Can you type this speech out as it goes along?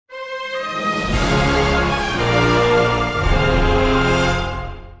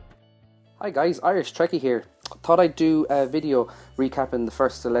Hi guys, IrishTrekkie here. Thought I'd do a video recapping the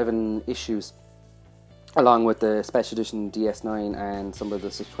first 11 issues along with the Special Edition DS9 and some of the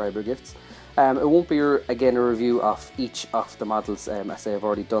subscriber gifts. It won't be, again, a review of each of the models, as I say I've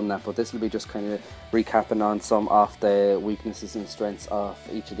already done that, but this will be just kind of recapping on some of the weaknesses and strengths of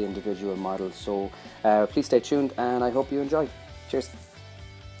each of the individual models. So please stay tuned and I hope you enjoy. Cheers.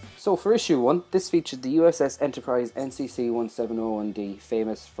 So for issue 1, this featured the USS Enterprise NCC-170D,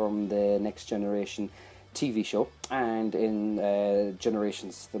 famous from the Next Generation TV show, and in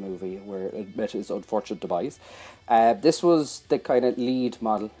Generations, the movie, where it met its unfortunate demise. This was the kind of lead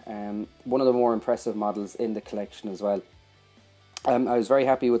model, one of the more impressive models in the collection as well. I was very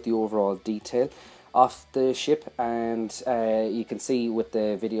happy with the overall detail of the ship, and you can see with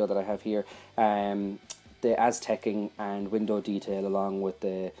the video that I have here, the Aztecing and window detail along with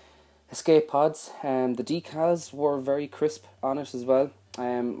the escape pods. The decals were very crisp on it as well.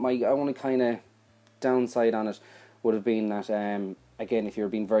 My only kind of downside on it would have been that, again, if you're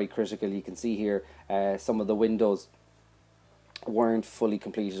being very critical, you can see here some of the windows weren't fully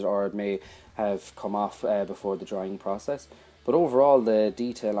completed, or it may have come off before the drying process. But overall, the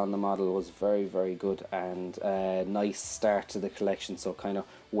detail on the model was very, very good, and a nice start to the collection, so kind of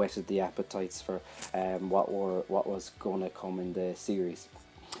whetted the appetites for what was going to come in the series.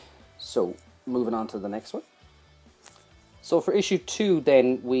 So, moving on to the next one. So for issue 2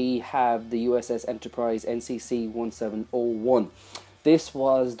 then, we have the USS Enterprise NCC-1701. This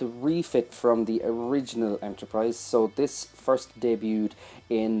was the refit from the original Enterprise, so this first debuted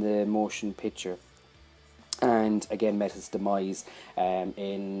in the motion picture, and again met its demise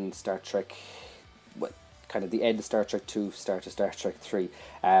in Star Trek, well, kind of the end of Star Trek 2, start of Star Trek 3,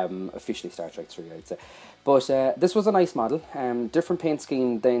 officially Star Trek 3 I'd say. But this was a nice model, different paint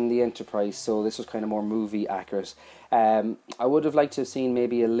scheme than the Enterprise, so this was kind of more movie accurate. I would have liked to have seen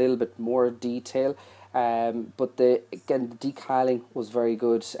maybe a little bit more detail, but the decaling was very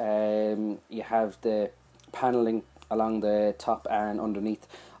good. You have the panelling along the top and underneath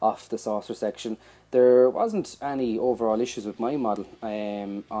of the saucer section. There wasn't any overall issues with my model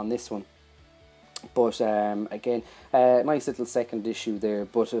on this one. But again, nice little second issue there,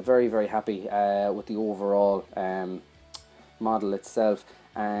 but very, very happy with the overall model itself.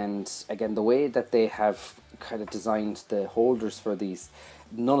 And again, the way that they have kind of designed the holders for these,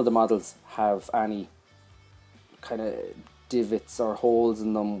 none of the models have any kind of divots or holes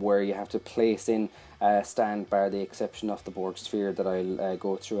in them where you have to place in a stand, bar the exception of the Borg sphere that I'll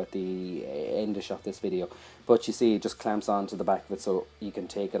go through at the endish of this video. But you see, it just clamps onto the back of it, so you can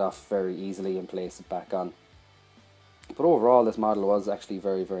take it off very easily and place it back on. But overall, this model was actually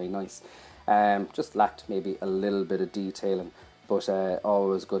very, very nice. Just lacked maybe a little bit of detailing, but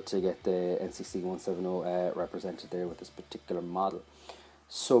always good to get the NCC-170 represented there with this particular model.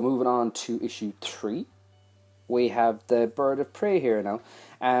 So moving on to issue 3. We have the Bird of Prey here now.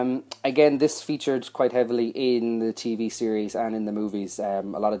 Again, this featured quite heavily in the TV series and in the movies. A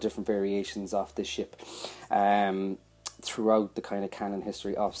lot of different variations of this ship throughout the kind of canon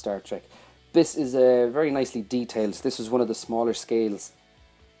history of Star Trek. This is very nicely detailed. This was one of the smaller scales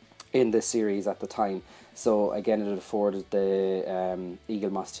in this series at the time. So again, it afforded the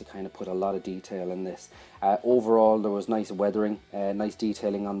Eaglemoss to kind of put a lot of detail in this. Overall, there was nice weathering, nice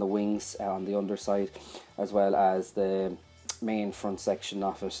detailing on the wings, on the underside, as well as the main front section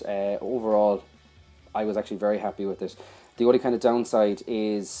of it. Overall, I was actually very happy with it. The only kind of downside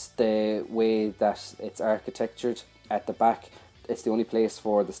is the way that it's architectured at the back. It's the only place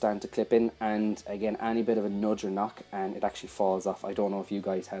for the stand to clip in, and again, any bit of a nudge or knock and it actually falls off. I don't know if you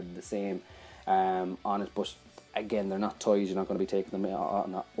guys had the same on it, but again, they're not toys. You're not going to be taking them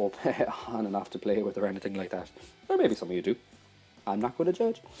on and off to play with or anything like that. Or maybe some of you do. I'm not going to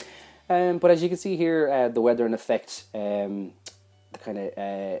judge. But as you can see here, the weathering effect, the kind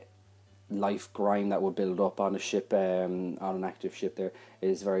of life grime that would build up on a ship, on an active ship there,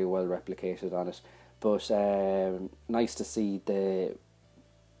 is very well replicated on it. But nice to see the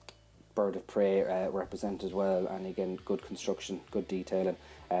Bird of Prey represented well, and again, good construction, good detailing,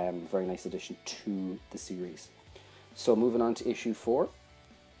 very nice addition to the series. So moving on to issue 4.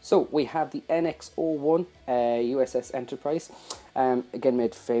 So we have the NX-01 USS Enterprise, again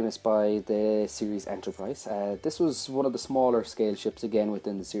made famous by the series Enterprise. This was one of the smaller scale ships again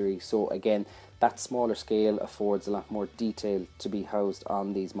within the series, so again, that smaller scale affords a lot more detail to be housed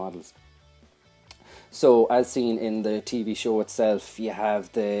on these models. So, as seen in the TV show itself, you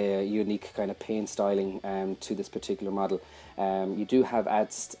have the unique kind of paint styling to this particular model. You do have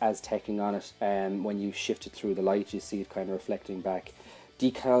Aztecing on it, when you shift it through the light, you see it kind of reflecting back.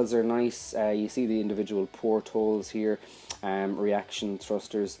 Decals are nice. You see the individual portholes here, reaction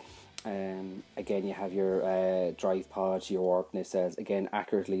thrusters. Again, you have your drive pods, your warp nacelles, again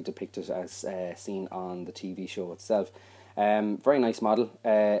accurately depicted as seen on the TV show itself. Very nice model.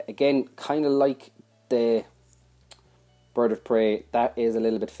 Again, kind of like the Bird of Prey, that is a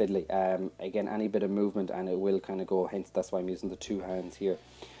little bit fiddly. Again, any bit of movement and it will kind of go, hence that's why I'm using the two hands here.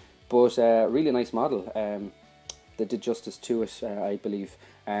 But really nice model. They did justice to it, I believe.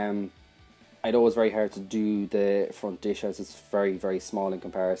 I know it's very hard to do the front dish as it's very, very small in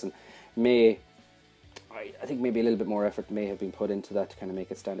comparison. I think maybe a little bit more effort may have been put into that to kind of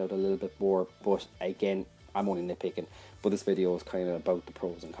make it stand out a little bit more. But again, I'm only nitpicking. But this video is kind of about the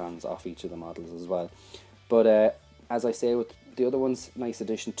pros and cons of each of the models as well. But as I say with the other ones, nice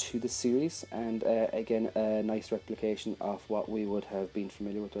addition to the series. And again, a nice replication of what we would have been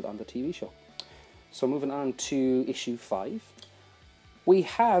familiar with on the TV show. So moving on to issue 5. We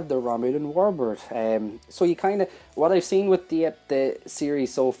have the Romulan Warbird. So you kind of, what I've seen with the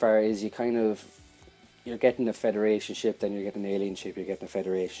series so far is you're getting a Federation ship, then you're getting an alien ship, you're getting a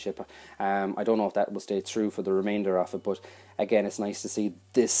Federation ship. I don't know if that will stay true for the remainder of it, but again, it's nice to see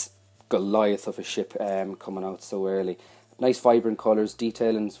this Goliath of a ship coming out so early. Nice vibrant colours,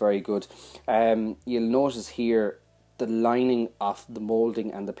 detailing is very good. You'll notice here the lining of the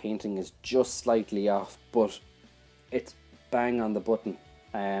moulding and the painting is just slightly off, but it's bang on the button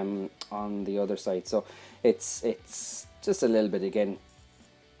on the other side, so it's just a little bit, again,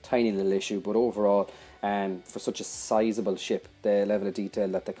 tiny little issue, but overall for such a sizable ship, the level of detail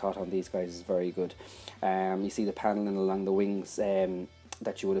that they caught on these guys is very good. You see the panelling along the wings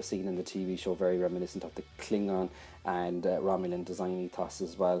that you would have seen in the TV show, very reminiscent of the Klingon and Romulan design ethos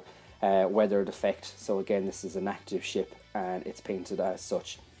as well. Weathered effect, so again this is an active ship and it's painted as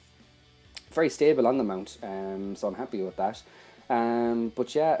such. Very stable on the mount, so I'm happy with that.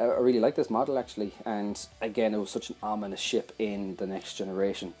 But yeah, I really like this model actually, and again it was such an ominous ship in the Next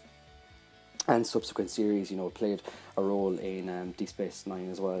Generation and subsequent series. You know, it played a role in Deep Space Nine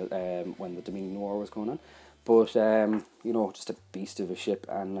as well, when the Dominion War was going on. But you know, just a beast of a ship,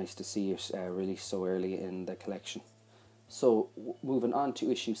 and nice to see it released so early in the collection. So moving on to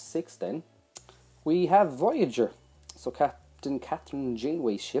issue 6 then, we have Voyager, so Captain Catherine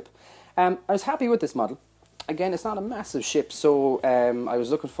Janeway's ship. I was happy with this model. Again, it's not a massive ship, so I was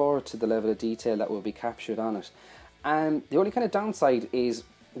looking forward to the level of detail that will be captured on it. The only kind of downside is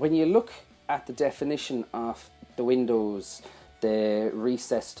when you look at the definition of the windows, the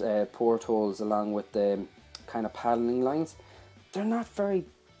recessed portholes along with the kind of paneling lines, they're not very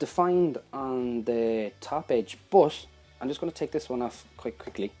defined on the top edge, but I'm just going to take this one off quite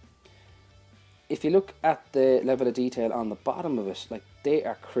quickly. If you look at the level of detail on the bottom of it, like, they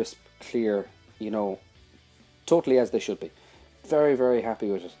are crisp, clear, you know, totally as they should be. Very, very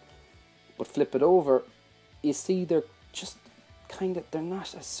happy with it. But flip it over, you see they're just kind of, they're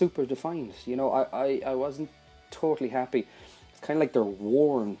not as super defined. You know, I wasn't totally happy. It's kind of like they're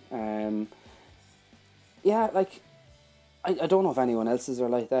worn. Yeah, like, I don't know if anyone else's are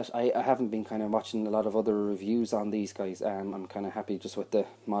like that. I haven't been kind of watching a lot of other reviews on these guys. I'm kind of happy just with the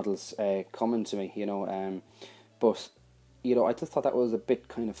models coming to me, you know. But, you know, I just thought that was a bit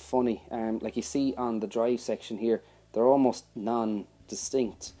kind of funny. Like you see on the drive section here, they're almost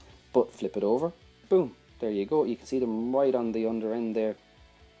non-distinct. But flip it over, boom, there you go. You can see them right on the under end there,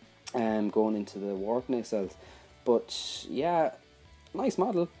 going into the warp nacelles. But yeah, nice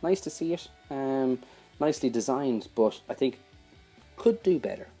model, nice to see it. Nicely designed, but I think could do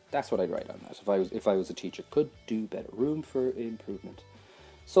better. That's what I'd write on that. If I was a teacher, could do better. Room for improvement.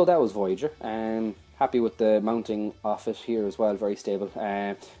 So that was Voyager. Happy with the mounting of it here as well. Very stable.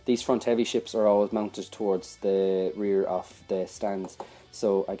 These front heavy ships are always mounted towards the rear of the stands.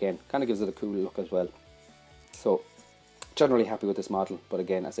 So again, kind of gives it a cool look as well. So generally happy with this model, but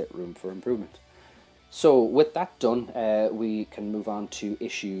again, I said, room for improvement. So with that done, we can move on to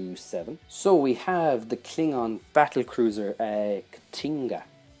issue 7. So we have the Klingon battlecruiser Katinga.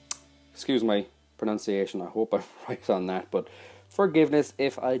 Excuse my pronunciation, I hope I'm right on that, but forgiveness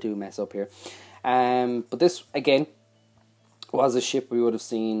if I do mess up here. But this, again, was a ship we would have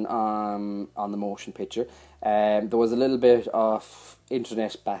seen on the motion picture. There was a little bit of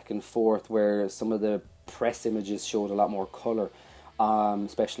internet back and forth where some of the press images showed a lot more colour,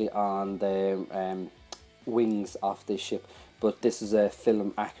 especially on the wings of this ship, but this is a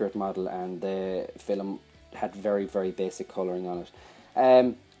film accurate model and the film had very, very basic colouring on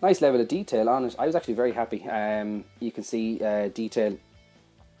it. Nice level of detail on it. I was actually very happy. You can see detail,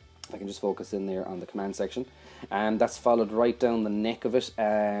 if I can just focus in there on the command section, and that's followed right down the neck of it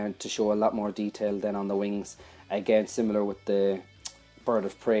to show a lot more detail than on the wings. Again, similar with the bird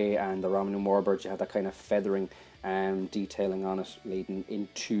of prey and the Romulan warbird, you have that kind of feathering detailing on it, leading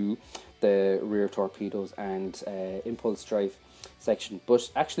into the rear torpedoes and impulse drive section. But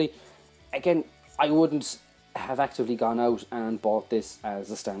actually, again, I wouldn't have actively gone out and bought this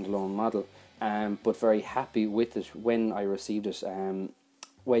as a standalone model, but very happy with it when I received it.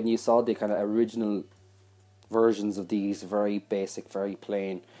 When you saw the kind of original versions of these, very basic, very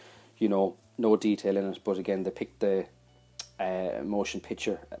plain, you know, no detail in it, but again, they picked the motion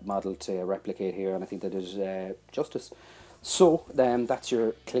picture model to replicate here, and I think they did justice. So that's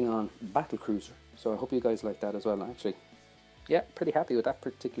your Klingon battle cruiser. So I hope you guys like that as well. Actually, yeah, pretty happy with that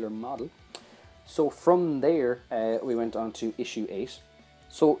particular model. So from there, we went on to issue 8.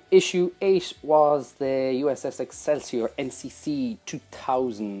 So issue 8 was the USS Excelsior NCC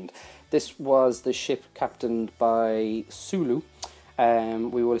 2000. This was the ship captained by Sulu.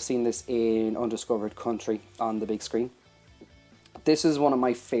 We would have seen this in Undiscovered Country on the big screen. This is one of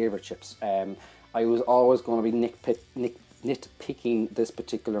my favourite ships. I was always going to be nitpicking this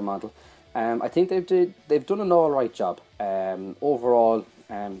particular model. I think they've done an alright job. Overall,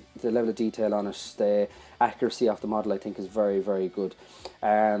 the level of detail on it, the accuracy of the model, I think is very, very good.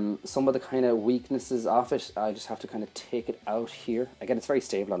 Some of the kind of weaknesses of it, I just have to kind of take it out here. Again, it's very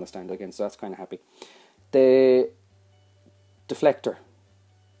stable on the stand again, so that's kind of happy. The deflector,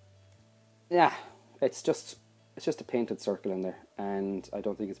 yeah, it's just a painted circle in there, and I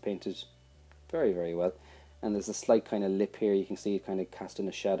don't think it's painted very, very well. And there's a slight kind of lip here, you can see it kind of casting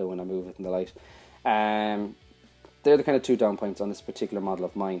a shadow when I move it in the light. They're the kind of 2 down points on this particular model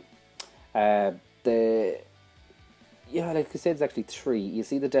of mine. Yeah, like I said, it's actually 3. You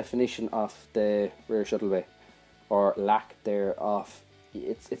see the definition of the rear shuttle bay, or lack thereof.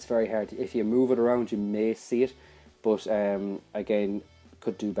 It's very hard. If you move it around, you may see it, but again,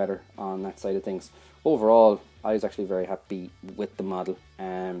 could do better on that side of things. Overall, I was actually very happy with the model.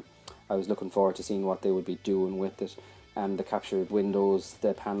 I was looking forward to seeing what they would be doing with it. The captured windows,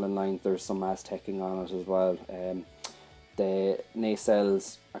 the paneling lines, there's some Aztecing on it as well. The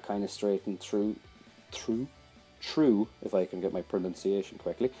nacelles are kind of straight and true, if I can get my pronunciation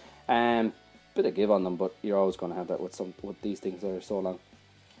correctly. Bit of give on them, but you're always going to have that with these things that are so long.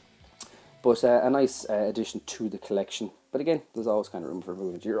 But a nice addition to the collection. But again, there's always kind of room for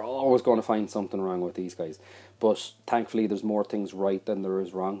improvement. You're always going to find something wrong with these guys. But thankfully, there's more things right than there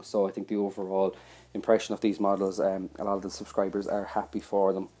is wrong. So I think the overall impression of these models, a lot of the subscribers are happy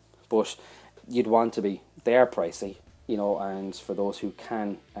for them. But you'd want to be. They are pricey, you know, and for those who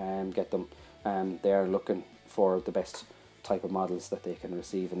can get them, they are looking for the best type of models that they can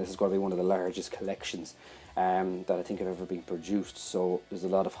receive. And this is going to be one of the largest collections that I think have ever been produced. So there's a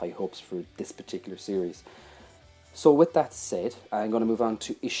lot of high hopes for this particular series. So with that said, I'm going to move on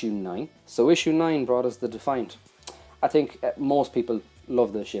to issue 9. So issue 9 brought us the Defiant. I think most people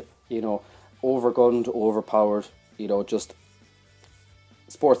love the ship, you know, overgunned, overpowered, you know, just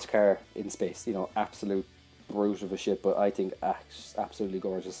sports car in space, you know, absolute brute of a ship, but I think absolutely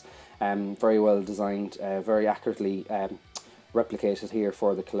gorgeous. Very well designed, very accurately replicated here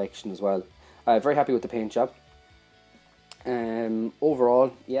for the collection as well. Very happy with the paint job.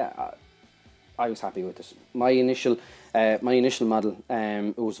 Overall, yeah, I was happy with it. My initial model,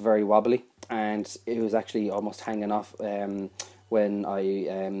 it was very wobbly, and it was actually almost hanging off when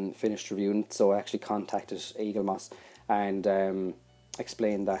I finished reviewing it. So I actually contacted Eaglemoss and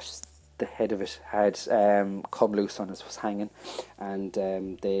explained that the head of it had come loose when it was hanging, and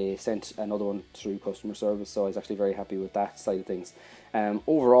they sent another one through customer service. So I was actually very happy with that side of things.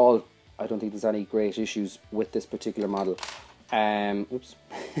 Overall, I don't think there's any great issues with this particular model. Oops.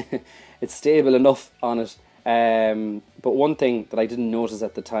 It's stable enough on it. But one thing that I didn't notice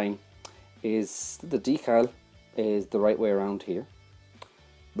at the time is the decal is the right way around here.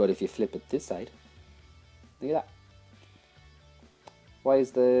 But if you flip it this side, look at that. Why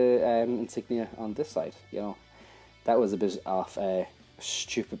is the insignia on this side? You know, that was a bit off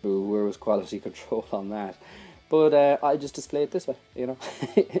stupid boo. Where was quality control on that? But I just display it this way, you know.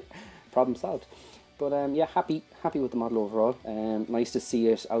 Problem solved. But yeah, happy with the model overall. Nice to see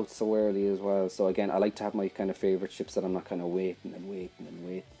it out so early as well. So again, I like to have my kind of favourite ships that I'm not kind of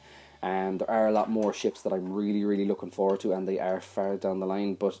waiting. And there are a lot more ships that I'm really looking forward to, and they are far down the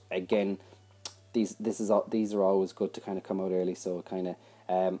line. But again, these are always good to kind of come out early, so it kind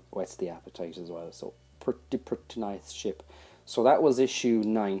of whets the appetite as well. So pretty nice ship. So that was issue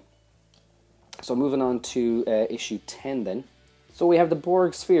 9. So moving on to issue 10 then. So we have the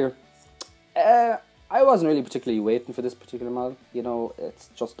Borg sphere. I wasn't really particularly waiting for this particular model, you know, it's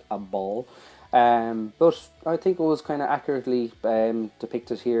just a ball. But I think it was kind of accurately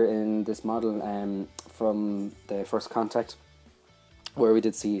depicted here in this model from the first contact. where we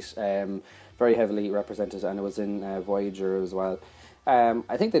did see it very heavily represented, and it was in Voyager as well.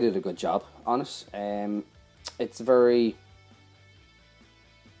 I think they did a good job on it. It's very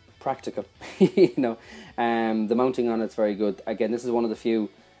practical, you know. The mounting on it's very good. Again, this is one of the few,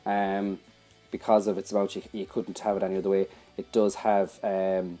 because of its mount, you couldn't have it any other way. It does have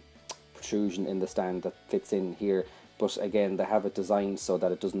protrusion in the stand that fits in here, but again, they have it designed so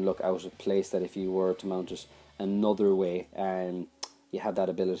that it doesn't look out of place, that if you were to mount it another way, you have that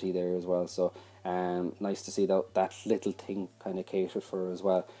ability there as well. So nice to see that little thing kind of catered for as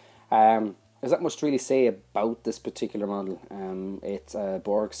well. There's not much to really say about this particular model. It's a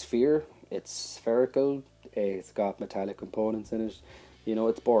Borg sphere. It's spherical. It's got metallic components in it. You know,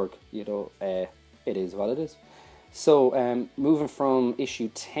 it's Borg. You know, it is what it is. So moving from issue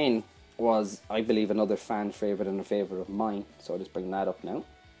 10 was, I believe, another fan favourite and a favourite of mine. So I'll just bring that up now.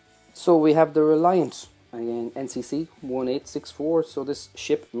 So we have the Reliant, again, NCC 1864. So this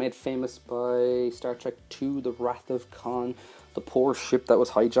ship made famous by Star Trek II, The Wrath of Khan, the poor ship that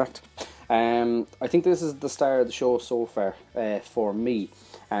was hijacked. I think this is the star of the show so far for me,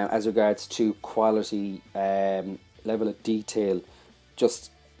 as regards to quality, level of detail. Just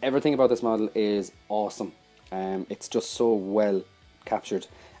everything about this model is awesome. It's just so well captured.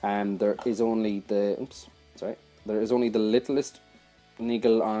 There is only the littlest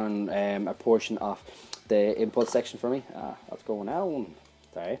niggle on a portion of the impulse section for me. What's going on?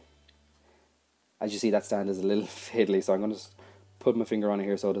 Sorry. As you see, that stand is a little fiddly, so I'm going to put my finger on it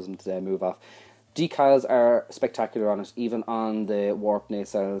here so it doesn't move off. Decals are spectacular on it, even on the warp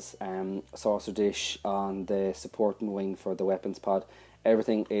nacelles, saucer dish, on the supporting wing for the weapons pod.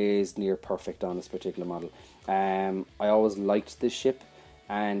 Everything is near perfect on this particular model. I always liked this ship,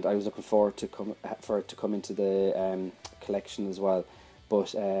 and I was looking forward for it to come into the collection as well.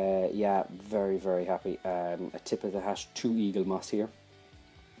 But yeah, very, very happy. A tip of the hat to Eaglemoss here.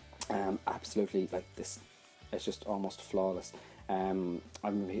 Absolutely, like this, it's just almost flawless. I'm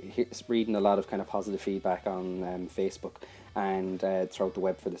reading a lot of kind of positive feedback on Facebook and throughout the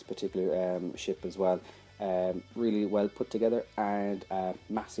web for this particular ship as well. Really well put together, and a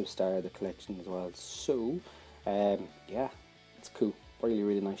massive star of the collection as well. So yeah, it's cool. Really,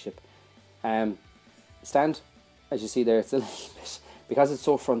 really nice ship. Stand, as you see there, it's a little bit, because it's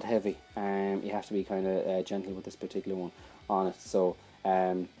so front heavy, you have to be kind of gentle with this particular one on it. So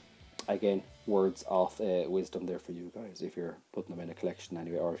again, words of wisdom there for you guys if you're putting them in a collection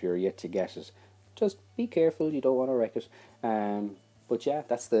anyway, or if you're yet to get it, just be careful, you don't want to wreck it. But yeah,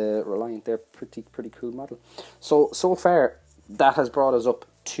 that's the Reliant there. Pretty cool model. So far that has brought us up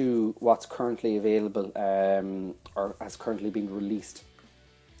to what's currently available, or has currently been released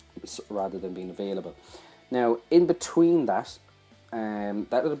rather than being available. Now in between that,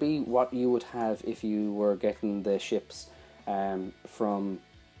 that would be what you would have if you were getting the ships from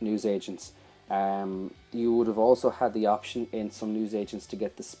newsagents. You would have also had the option in some newsagents to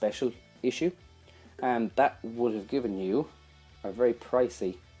get the special issue, and that would have given you a very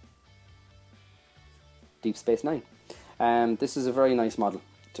pricey Deep Space Nine. This is a very nice model,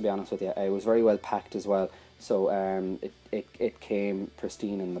 to be honest with you. It was very well packed as well, so it came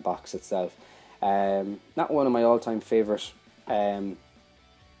pristine in the box itself. Not one of my all-time favourite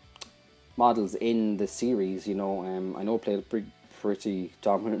models in the series, you know. I know it played a pretty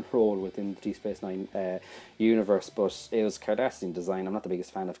dominant role within the Deep Space Nine universe, but it was Cardassian design. I'm not the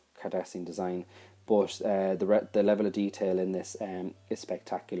biggest fan of Cardassian design, but the level of detail in this is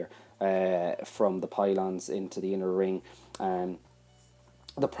spectacular. From the pylons into the inner ring,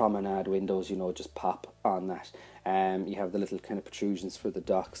 the promenade windows, you know, just pop on that. You have the little kind of protrusions for the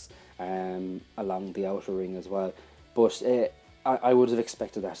docks along the outer ring as well. But I would have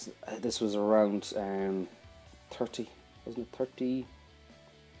expected that. This was around 30, wasn't it?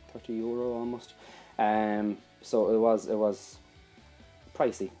 30 euro almost. So it was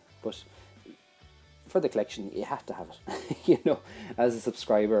pricey, but for the collection you have to have it. You know, as a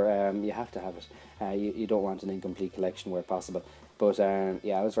subscriber, you have to have it. You don't want an incomplete collection where possible. But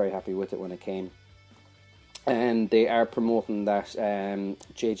yeah, I was very happy with it when it came. And they are promoting that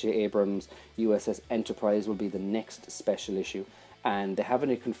J.J. Abrams' USS Enterprise will be the next special issue, and they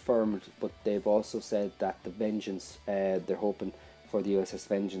haven't confirmed, but they've also said that the Vengeance, they're hoping for the USS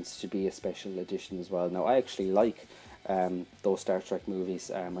Vengeance to be a special edition as well. Now, I actually like those Star Trek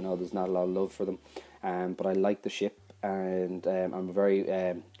movies. I know there's not a lot of love for them, but I like the ship, and I'm very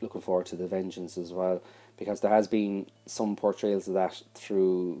looking forward to the Vengeance as well, because there has been some portrayals of that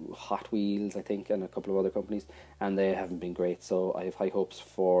through Hot Wheels, I think, and a couple of other companies, and they haven't been great. So I have high hopes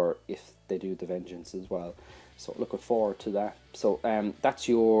for if they do the Vengeance as well. So looking forward to that. So that's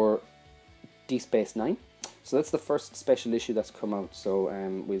your Deep Space Nine. So that's the first special issue that's come out. So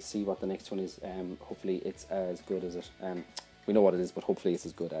we'll see what the next one is. Hopefully it's as good as it. We know what it is, but hopefully it's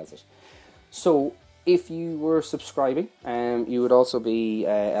as good as it. So if you were subscribing, you would also be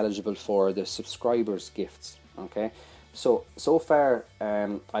eligible for the subscribers gifts. Okay, so far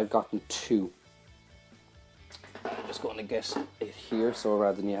I've gotten 2. I'm just going to get it here, so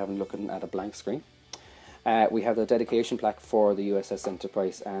rather than you having looking at a blank screen. We have the dedication plaque for the USS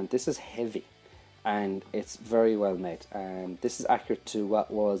Enterprise, and this is heavy and it's very well made. This is accurate to what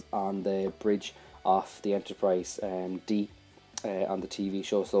was on the bridge of the Enterprise D on the TV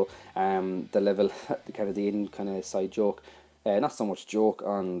show. So the level, kind of the inside joke, not so much joke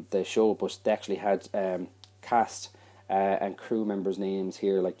on the show, but they actually had cast and crew members' names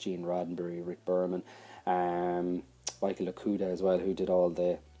here, like Gene Roddenberry, Rick Berman, Michael Okuda as well, who did all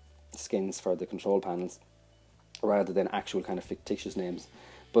the skins for the control panels, rather than actual kind of fictitious names.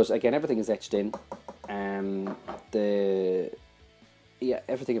 But again, everything is etched in.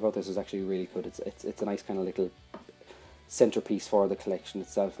 Everything about this is actually really good. It's a nice kind of little centerpiece for the collection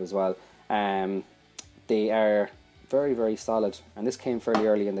itself as well. They are very, very solid, and this came fairly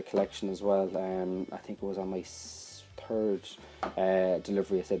early in the collection as well. I think it was on my 3rd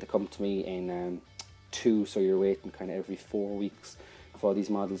delivery. I said they come to me in 2, so you're waiting kind of every 4 weeks for these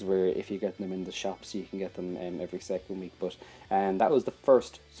models, where if you get them in the shops you can get them every 2nd week. But that was the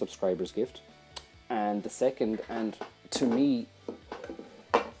first subscribers gift, and the second, and to me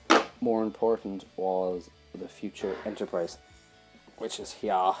more important, was the future Enterprise, which is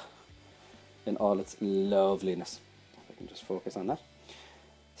here in all its loveliness. If I can just focus on that.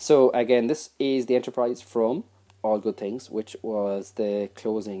 So again, this is the Enterprise from All Good Things, which was the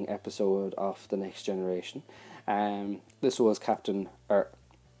closing episode of The Next Generation. This was Admiral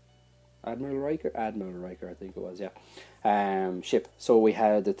Riker, I think it was, yeah. Ship. So we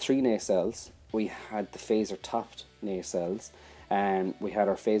had the 3 nacelles, we had the phaser topped nacelles, and we had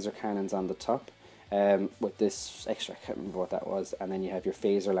our phaser cannons on the top, with this extra, I can't remember what that was, and then you have your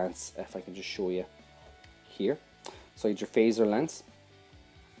phaser lance, if I can just show you here. So you had your phaser lance,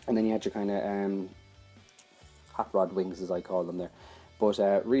 and then you had your kind of hot rod wings, as I call them there. But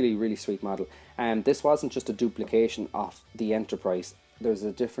really, really sweet model. And this wasn't just a duplication of the Enterprise. There's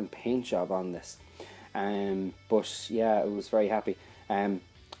a different paint job on this. But yeah, I was very happy.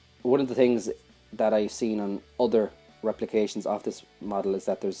 One of the things that I've seen on other replications of this model is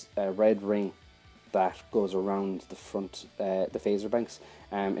that there's a red ring that goes around the front, the phaser banks,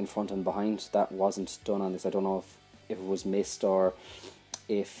 in front and behind. That wasn't done on this. I don't know if it was missed or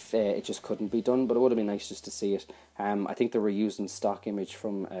if it just couldn't be done, but it would have been nice just to see it. I think they were using stock image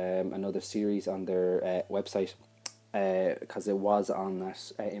from another series on their website, because it was on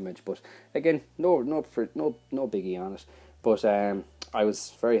that image. But again, no biggie on it. But I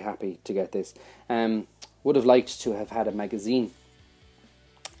was very happy to get this. Would have liked to have had a magazine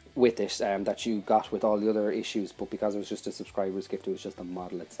with it that you got with all the other issues, but because it was just a subscriber's gift, it was just the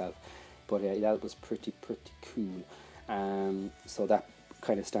model itself. But yeah, that was pretty cool. So that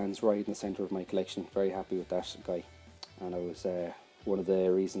kind of stands right in the centre of my collection. Very happy with that guy, and I was one of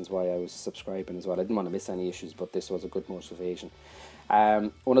the reasons why I was subscribing as well. I didn't want to miss any issues, but this was a good motivation.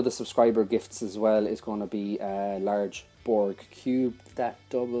 One of the subscriber gifts as well is going to be a large Borg cube that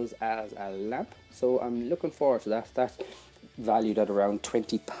doubles as a lamp, so I'm looking forward to that. That's valued at around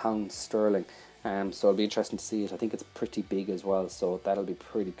 £20 sterling, so it'll be interesting to see it. I think it's pretty big as well, so that'll be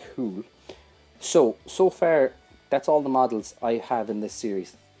pretty cool. So far that's all the models I have in this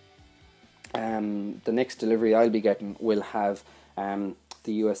series. The next delivery I'll be getting will have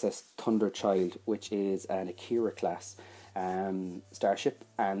the USS Thunderchild, which is an Akira class starship,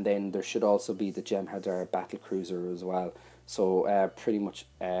 and then there should also be the Jem'Hadar battlecruiser as well. So pretty much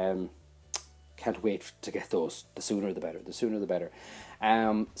can't wait to get those. The sooner the better. The sooner the better.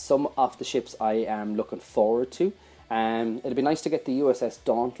 Some of the ships I am looking forward to. It'd be nice to get the USS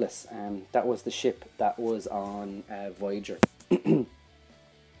Dauntless. That was the ship that was on Voyager,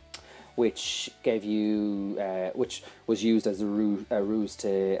 which gave you, which was used as a ruse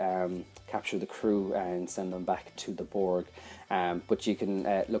to capture the crew and send them back to the Borg. But you can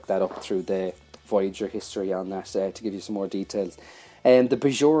look that up through the Voyager history on that to give you some more details. The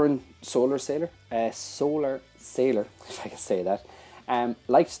Bajoran Solar Sailor, if I can say that.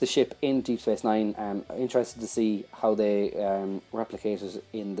 Liked the ship in Deep Space Nine. Interested to see how they replicate it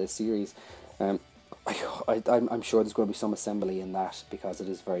in the series. I'm sure there's going to be some assembly in that because it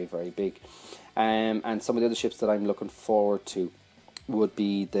is very, very big. And some of the other ships that I'm looking forward to would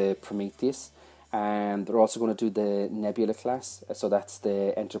be the Prometheus. They're also going to do the Nebula class. So that's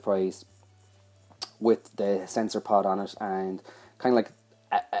the Enterprise with the sensor pod on it, and kind of like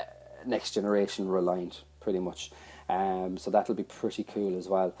Next Generation reliant. pretty much. So that'll be pretty cool as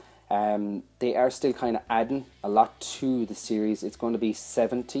well. They are still kind of adding a lot to the series. It's going to be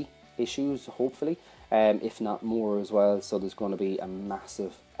 70 issues, hopefully, if not more as well. So there's going to be a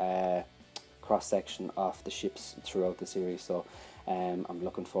massive cross-section of the ships throughout the series. So I'm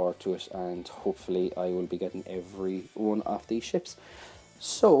looking forward to it, and hopefully I will be getting every one of these ships.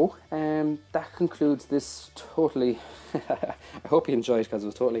 So that concludes this totally... I hope you enjoyed, because it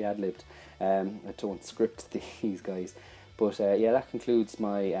was totally ad-libbed. I don't script these guys. But yeah, that concludes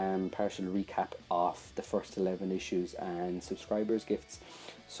my partial recap of the first 11 issues and subscribers' gifts.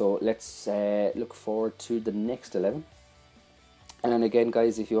 So let's look forward to the next 11. And again,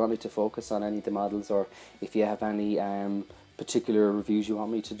 guys, if you want me to focus on any of the models, or if you have any particular reviews you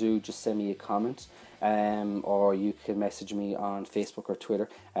want me to do, just send me a comment. Or you can message me on Facebook or Twitter,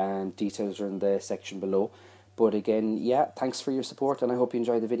 and details are in the section below. But again, yeah, thanks for your support, and I hope you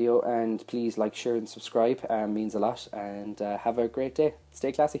enjoyed the video, and please like, share and subscribe, means a lot, and have a great day.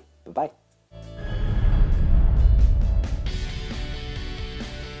 Stay classy. Bye bye.